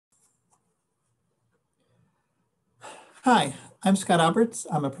Hi, I'm Scott Alberts.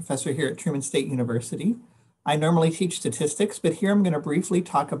 I'm a professor here at Truman State University. I normally teach statistics, but here I'm going to briefly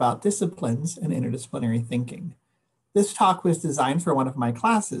talk about disciplines and interdisciplinary thinking. This talk was designed for one of my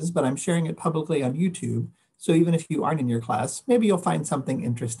classes, but I'm sharing it publicly on YouTube, so even if you aren't in your class, maybe you'll find something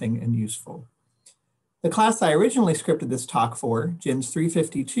interesting and useful. The class I originally scripted this talk for, GINS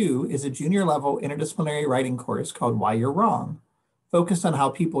 352, is a junior level interdisciplinary writing course called Why You're Wrong, focused on how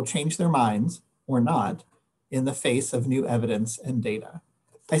people change their minds, or not, in the face of new evidence and data.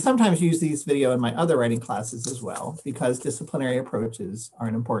 I sometimes use these video in my other writing classes as well, because disciplinary approaches are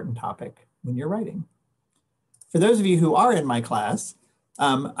an important topic when you're writing. For those of you who are in my class,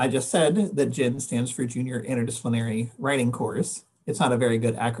 I just said that GIN stands for Junior Interdisciplinary Writing Course. It's not a very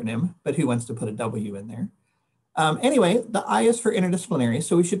good acronym, but who wants to put a W in there? Anyway, the I is for interdisciplinary,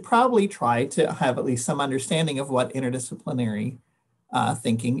 so we should probably try to have at least some understanding of what interdisciplinary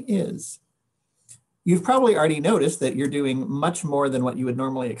thinking is. You've probably already noticed that you're doing much more than what you would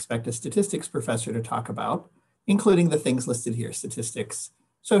normally expect a statistics professor to talk about, including the things listed here: statistics,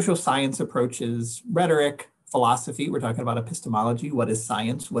 social science approaches, rhetoric, philosophy. We're talking about epistemology. What is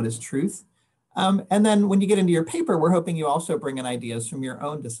science? What is truth? And then when you get into your paper, we're hoping you also bring in ideas from your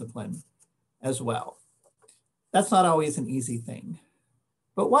own discipline as well. That's not always an easy thing.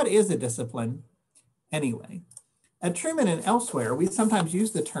 But what is a discipline anyway? At Truman and elsewhere, we sometimes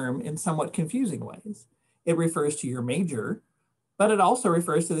use the term in somewhat confusing ways. It refers to your major, but it also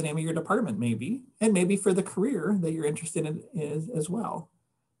refers to the name of your department maybe, and maybe for the career that you're interested in as well.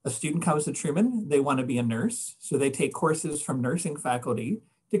 A student comes to Truman, they want to be a nurse, so they take courses from nursing faculty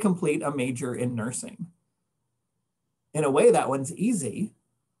to complete a major in nursing. In a way, that one's easy,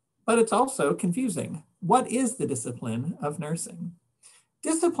 but it's also confusing. What is the discipline of nursing?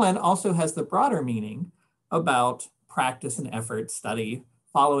 Discipline also has the broader meaning about practice and effort, study,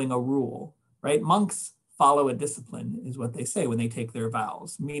 following a rule, right? Monks follow a discipline is what they say when they take their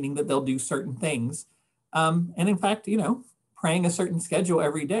vows, meaning that they'll do certain things. And in fact, praying a certain schedule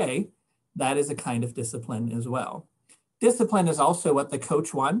every day, that is a kind of discipline as well. Discipline is also what the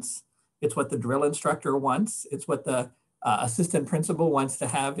coach wants. It's what the drill instructor wants. It's what the assistant principal wants to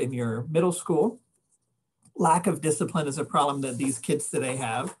have in your middle school. Lack of discipline is a problem that these kids today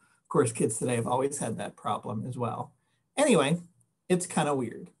have. Of course, kids today have always had that problem as well. Anyway, it's kind of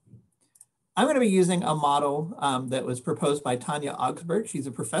weird. I'm going to be using a model that was proposed by Tanya Augsburg. She's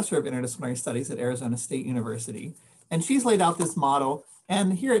a professor of interdisciplinary studies at Arizona State University. And she's laid out this model.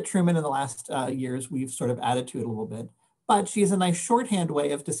 And here at Truman in the last years, we've sort of added to it a little bit. But she's a nice shorthand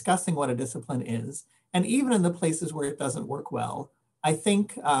way of discussing what a discipline is. And even in the places where it doesn't work well, I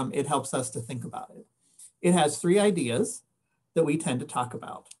think it helps us to think about it. It has three ideas that we tend to talk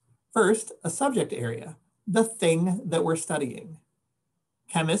about. First, a subject area, the thing that we're studying.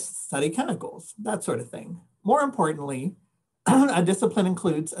 Chemists study chemicals, that sort of thing. More importantly, a discipline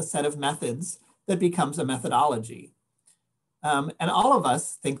includes a set of methods that becomes a methodology. And all of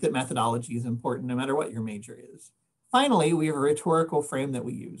us think that methodology is important no matter what your major is. Finally, we have a rhetorical frame that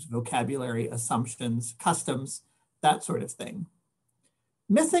we use: vocabulary, assumptions, customs, that sort of thing.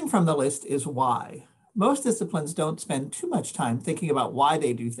 Missing from the list is why. Most disciplines don't spend too much time thinking about why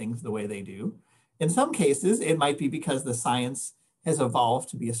they do things the way they do. In some cases, it might be because the science has evolved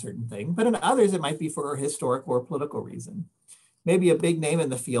to be a certain thing, but in others, it might be for a historical or political reason. Maybe a big name in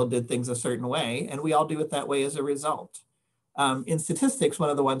the field did things a certain way, and we all do it that way as a result. In statistics, one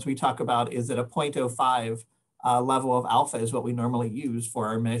of the ones we talk about is that a 0.05 level of alpha is what we normally use for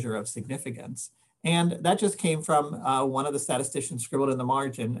our measure of significance. And that just came from one of the statisticians scribbled in the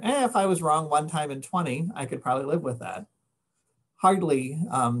margin, if I was wrong one time in 20, I could probably live with that. Hardly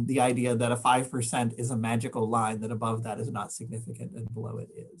the idea that a 5% is a magical line, that above that is not significant and below it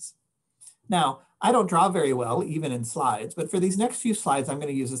is. Now, I don't draw very well, even in slides, but for these next few slides, I'm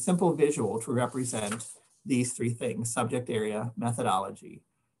going to use a simple visual to represent these three things: subject area, methodology,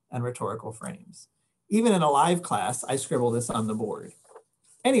 and rhetorical frames. Even in a live class, I scribble this on the board.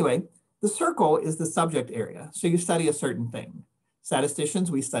 Anyway, the circle is the subject area, so you study a certain thing. Statisticians,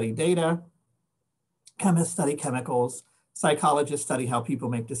 we study data. Chemists study chemicals. Psychologists study how people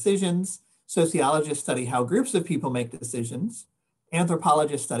make decisions. Sociologists study how groups of people make decisions.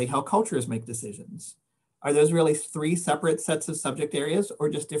 Anthropologists study how cultures make decisions. Are those really three separate sets of subject areas, or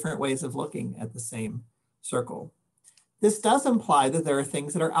just different ways of looking at the same circle? This does imply that there are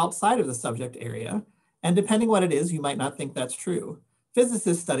things that are outside of the subject area, and depending what it is, you might not think that's true.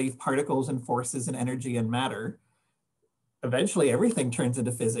 Physicists study particles and forces and energy and matter. Eventually, everything turns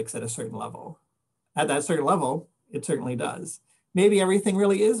into physics at a certain level. At that certain level, it certainly does. Maybe everything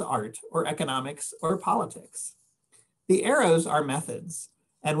really is art or economics or politics. The arrows are methods,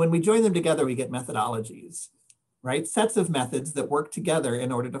 and when we join them together, we get methodologies. right? Sets of methods that work together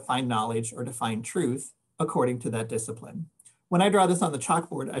in order to find knowledge or to find truth according to that discipline. When I draw this on the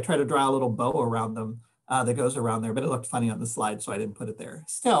chalkboard, I try to draw a little bow around them that goes around there, but it looked funny on the slide, so I didn't put it there.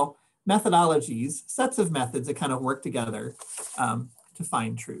 Still, methodologies, sets of methods that kind of work together to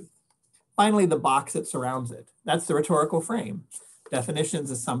find truth. Finally, the box that surrounds it. That's the rhetorical frame.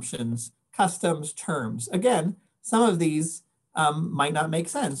 Definitions, assumptions, customs, terms. Again, some of these might not make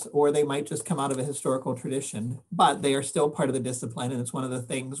sense, or they might just come out of a historical tradition, but they are still part of the discipline, and it's one of the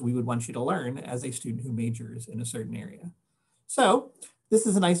things we would want you to learn as a student who majors in a certain area. So this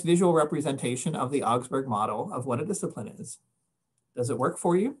is a nice visual representation of the Augsburg model of what a discipline is. Does it work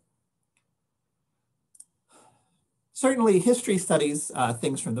for you? Certainly history studies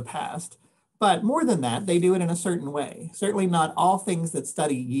things from the past, but more than that, they do it in a certain way. Certainly not all things that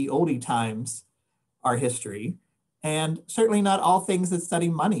study ye olde times are history, and certainly not all things that study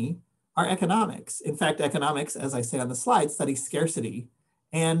money are economics. In fact, economics, as I say on the slide, studies scarcity,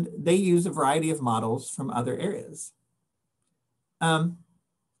 and they use a variety of models from other areas.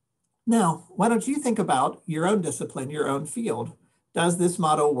 Now, why don't you think about your own discipline, your own field? Does this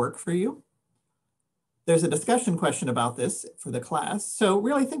model work for you? There's a discussion question about this for the class, so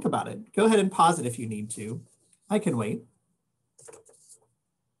really think about it. Go ahead and pause it if you need to. I can wait.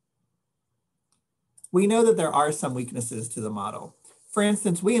 We know that there are some weaknesses to the model. For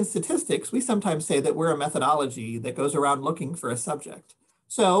instance, we in statistics, we sometimes say that we're a methodology that goes around looking for a subject.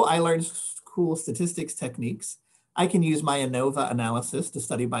 So I learned cool statistics techniques. I can use my ANOVA analysis to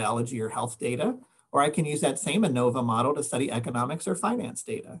study biology or health data, or I can use that same ANOVA model to study economics or finance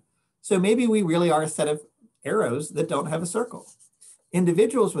data. So maybe we really are a set of arrows that don't have a circle.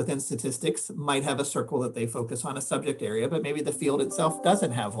 Individuals within statistics might have a circle that they focus on, a subject area, but maybe the field itself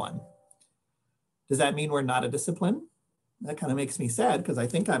doesn't have one. Does that mean we're not a discipline? That kind of makes me sad because I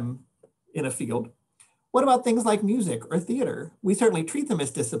think I'm in a field. What about things like music or theater? We certainly treat them as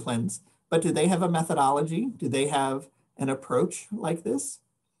disciplines, but do they have a methodology? Do they have an approach like this?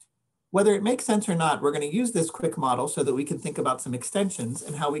 Whether it makes sense or not, we're going to use this quick model so that we can think about some extensions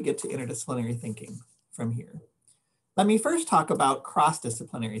and how we get to interdisciplinary thinking from here. Let me first talk about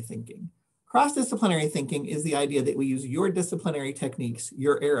cross-disciplinary thinking. Cross-disciplinary thinking is the idea that we use your disciplinary techniques,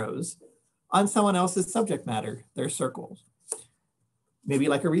 your arrows, on someone else's subject matter, their circles. Maybe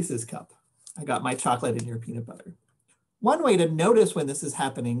like a Reese's cup. I got my chocolate in your peanut butter. One way to notice when this is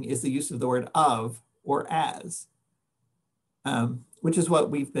happening is the use of the word of or as, which is what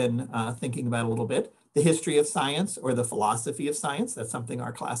we've been thinking about a little bit. The history of science or the philosophy of science, that's something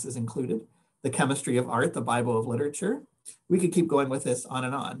our classes included. The chemistry of art, the Bible of literature. We could keep going with this on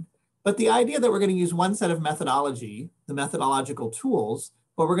and on. But the idea that we're going to use one set of methodology, the methodological tools,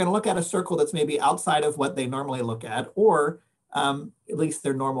 but we're going to look at a circle that's maybe outside of what they normally look at, or at least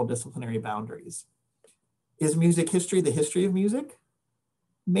their normal disciplinary boundaries. Is music history the history of music?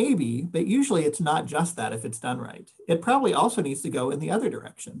 Maybe, but usually it's not just that if it's done right. It probably also needs to go in the other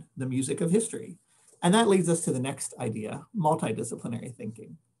direction, the music of history. And that leads us to the next idea, multidisciplinary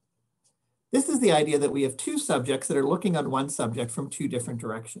thinking. This is the idea that we have two subjects that are looking at one subject from two different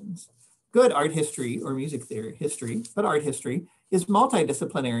directions. Good art history or music theory history, but art history is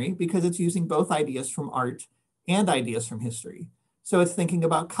multidisciplinary because it's using both ideas from art and ideas from history. So it's thinking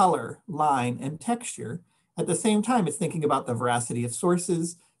about color, line, and texture. At the same time, it's thinking about the veracity of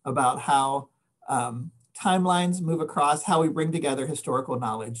sources, about how timelines move across, how we bring together historical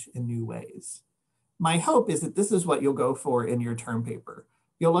knowledge in new ways. My hope is that this is what you'll go for in your term paper.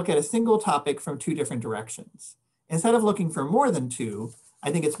 You'll look at a single topic from two different directions. Instead of looking for more than two,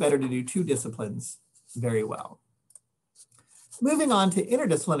 I think it's better to do two disciplines very well. Moving on to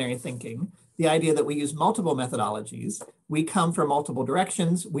interdisciplinary thinking, the idea that we use multiple methodologies, we come from multiple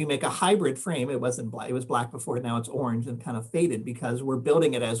directions, we make a hybrid frame. It wasn't black, it was black before, now it's orange and kind of faded because we're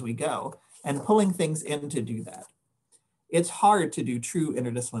building it as we go and pulling things in to do that. It's hard to do true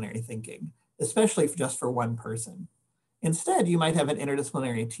interdisciplinary thinking, especially just for one person. Instead, you might have an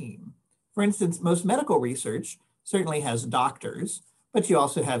interdisciplinary team. For instance, most medical research certainly has doctors, but you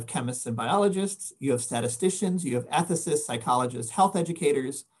also have chemists and biologists, you have statisticians, you have ethicists, psychologists, health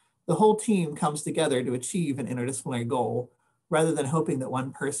educators. The whole team comes together to achieve an interdisciplinary goal rather than hoping that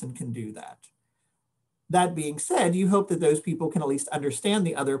one person can do that. That being said, you hope that those people can at least understand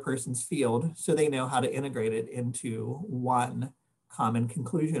the other person's field so they know how to integrate it into one common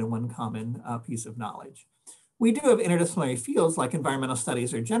conclusion and one common piece of knowledge. We do have interdisciplinary fields like environmental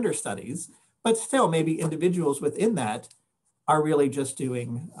studies or gender studies, but still maybe individuals within that are really just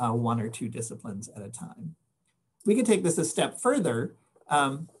doing one or two disciplines at a time. We can take this a step further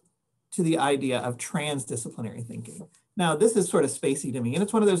to the idea of transdisciplinary thinking. Now, this is sort of spacey to me, and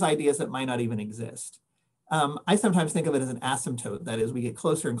it's one of those ideas that might not even exist. I sometimes think of it as an asymptote. That is, we get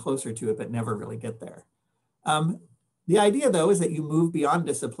closer and closer to it, but never really get there. The idea, though, is that you move beyond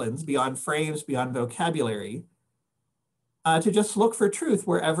disciplines, beyond frames, beyond vocabulary, to just look for truth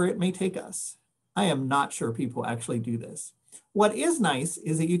wherever it may take us. I am not sure people actually do this. What is nice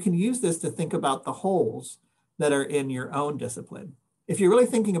is that you can use this to think about the holes that are in your own discipline. If you're really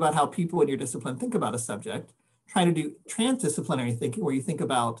thinking about how people in your discipline think about a subject, trying to do transdisciplinary thinking, where you think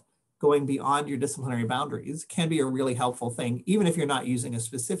about going beyond your disciplinary boundaries, can be a really helpful thing, even if you're not using a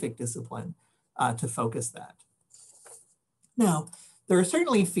specific discipline to focus that. Now, there are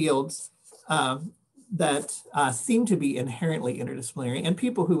certainly fields that seem to be inherently interdisciplinary, and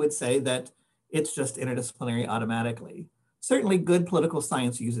people who would say that it's just interdisciplinary automatically. Certainly good political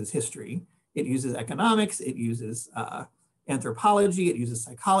science uses history. It uses economics, it uses anthropology, it uses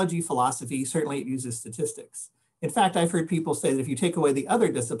psychology, philosophy, certainly it uses statistics. In fact, I've heard people say that if you take away the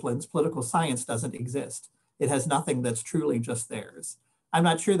other disciplines, political science doesn't exist. It has nothing that's truly just theirs. I'm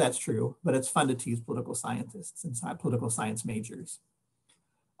not sure that's true, but it's fun to tease political scientists and political science majors.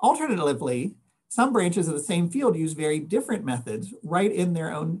 Alternatively, some branches of the same field use very different methods right in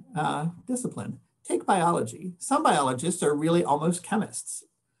their own discipline. Take biology. Some biologists are really almost chemists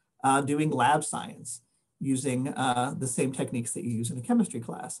doing lab science using the same techniques that you use in a chemistry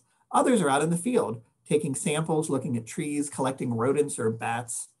class. Others are out in the field taking samples, looking at trees, collecting rodents or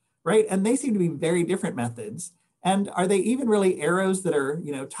bats, right? And they seem to be very different methods. And are they even really arrows that are,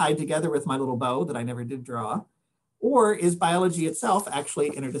 tied together with my little bow that I never did draw? Or is biology itself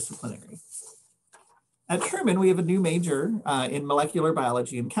actually interdisciplinary? At Truman, we have a new major in molecular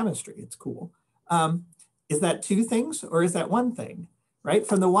biology and chemistry. It's cool. Is that two things or is that one thing, right?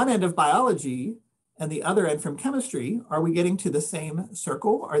 From the one end of biology and the other end from chemistry, are we getting to the same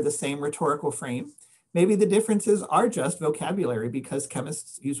circle or the same rhetorical frame? Maybe the differences are just vocabulary because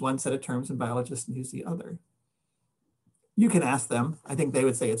chemists use one set of terms and biologists use the other. You can ask them. I think they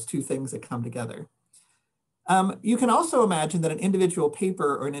would say it's two things that come together. You can also imagine that an individual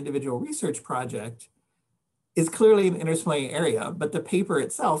paper or an individual research project is clearly an interdisciplinary area, but the paper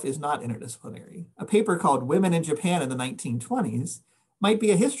itself is not interdisciplinary. A paper called Women in Japan in the 1920s might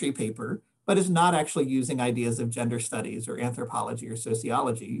be a history paper, but is not actually using ideas of gender studies or anthropology or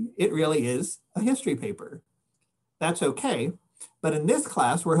sociology. It really is a history paper. That's okay, but in this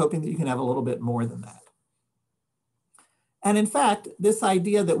class, we're hoping that you can have a little bit more than that. And in fact, this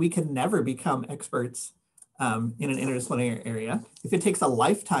idea that we can never become experts in an interdisciplinary area, if it takes a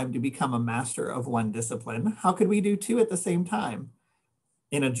lifetime to become a master of one discipline, how could we do two at the same time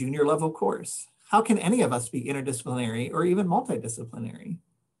in a junior level course? How can any of us be interdisciplinary or even multidisciplinary?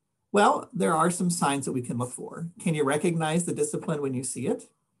 Well, there are some signs that we can look for. Can you recognize the discipline when you see it?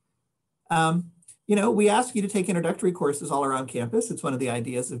 We ask you to take introductory courses all around campus. It's one of the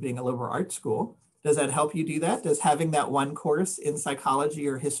ideas of being a liberal arts school. Does that help you do that? Does having that one course in psychology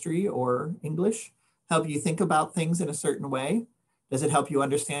or history or English help you think about things in a certain way? Does it help you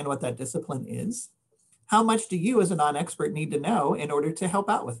understand what that discipline is? How much do you as a non-expert need to know in order to help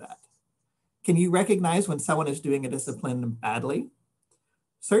out with that? Can you recognize when someone is doing a discipline badly?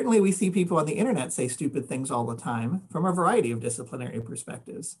 Certainly we see people on the internet say stupid things all the time from a variety of disciplinary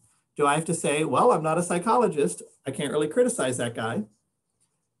perspectives. Do I have to say, well, I'm not a psychologist, I can't really criticize that guy?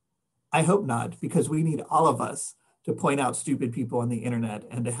 I hope not, because we need all of us to point out stupid people on the internet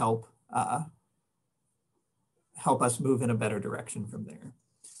and to help us move in a better direction from there.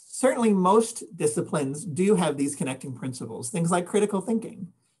 Certainly most disciplines do have these connecting principles, things like critical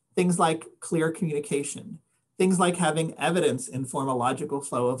thinking, things like clear communication, things like having evidence inform a logical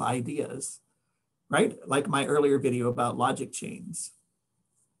flow of ideas, right? Like my earlier video about logic chains.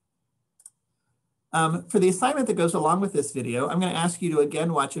 For the assignment that goes along with this video, I'm going to ask you to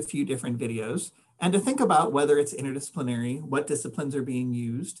again watch a few different videos and to think about whether it's interdisciplinary, what disciplines are being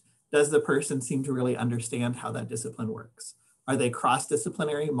used, does the person seem to really understand how that discipline works? Are they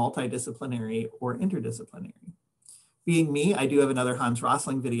cross-disciplinary, multidisciplinary, or interdisciplinary? Being me, I do have another Hans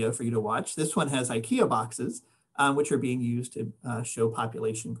Rosling video for you to watch. This one has IKEA boxes, which are being used to show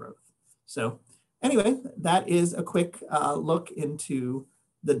population growth. So anyway, that is a quick look into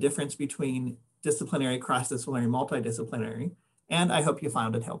the difference between disciplinary, cross-disciplinary, multidisciplinary, and I hope you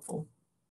found it helpful.